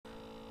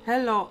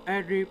Hello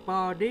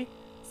everybody,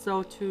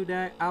 so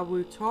today I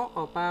will talk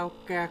about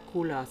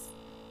calculus.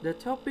 The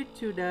topic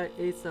today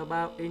is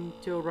about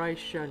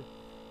integration.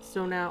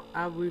 So now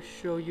I will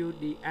show you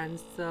the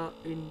answer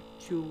in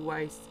two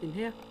ways in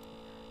here.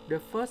 The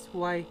first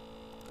way,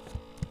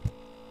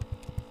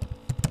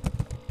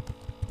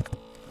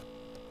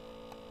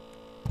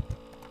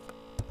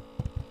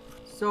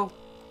 so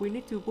we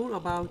need to put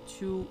about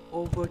 2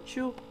 over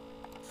 2.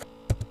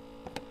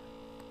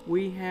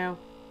 We have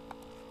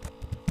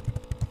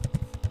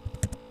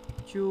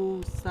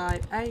 2 sine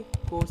A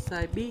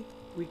cosine B.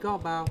 We got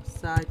about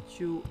sine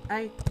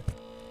 2A.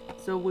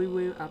 So we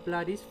will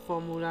apply this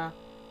formula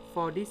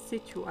for this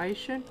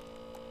situation.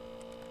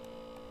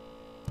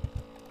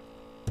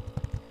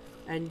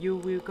 And you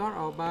will got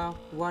about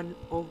 1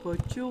 over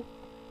 2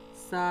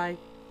 sine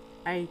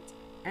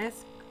 8x,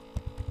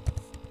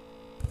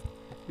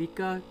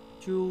 because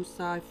 2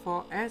 sine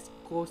 4x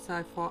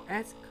cosine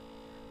 4x,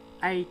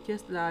 A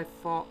just like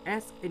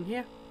 4x in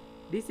here.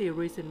 This is the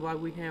reason why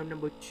we have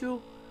number 2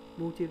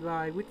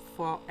 multiplied with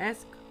 4x,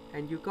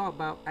 and you got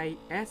about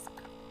 8x.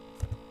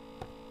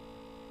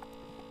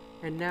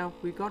 And now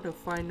we got the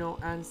final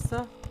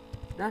answer.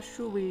 That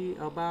should be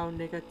about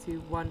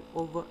negative 1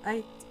 over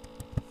 8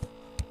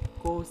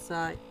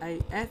 cosine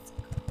 8x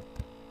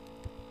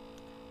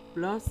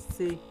plus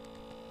c.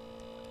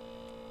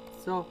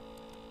 So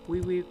we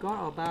will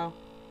got about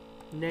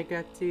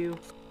negative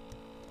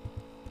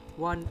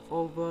 1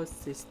 over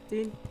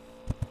 16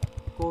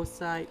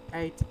 cosine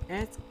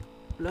 8x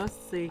plus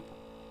c.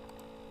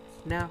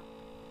 Now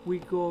we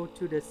go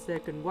to the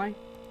second way.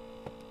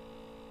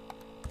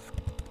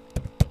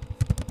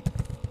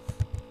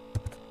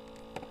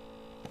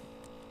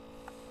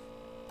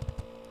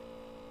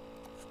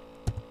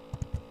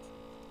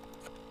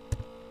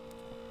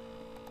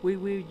 We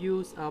will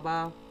use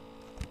about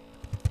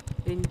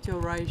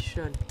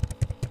integration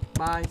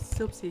by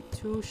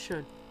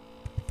substitution.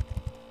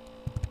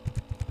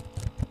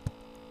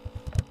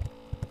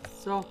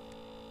 So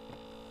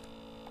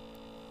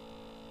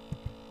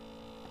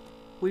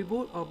we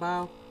put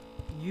about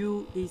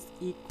u is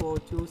equal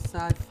to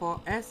sine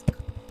 4x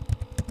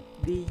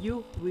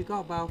du. We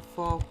got about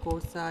 4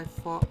 cosine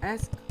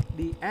 4x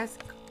dx.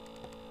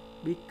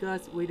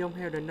 Because we don't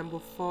have the number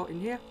 4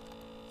 in here,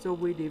 so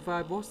we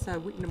divide both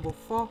sides with number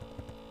 4.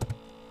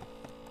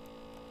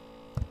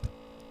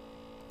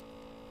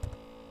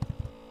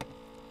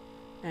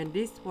 And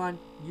this one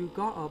you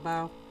got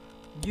about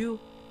u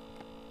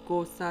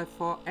cosine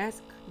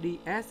 4x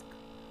dx.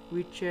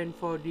 We change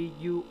for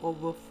du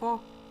over 4.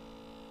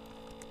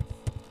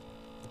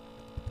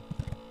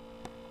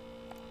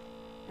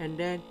 And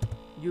then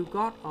you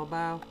got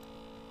about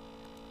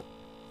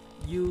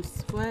u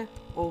squared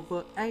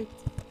over 8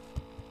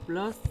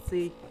 plus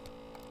c.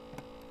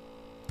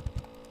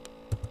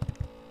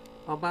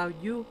 About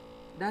u,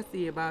 that's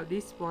about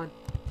this one.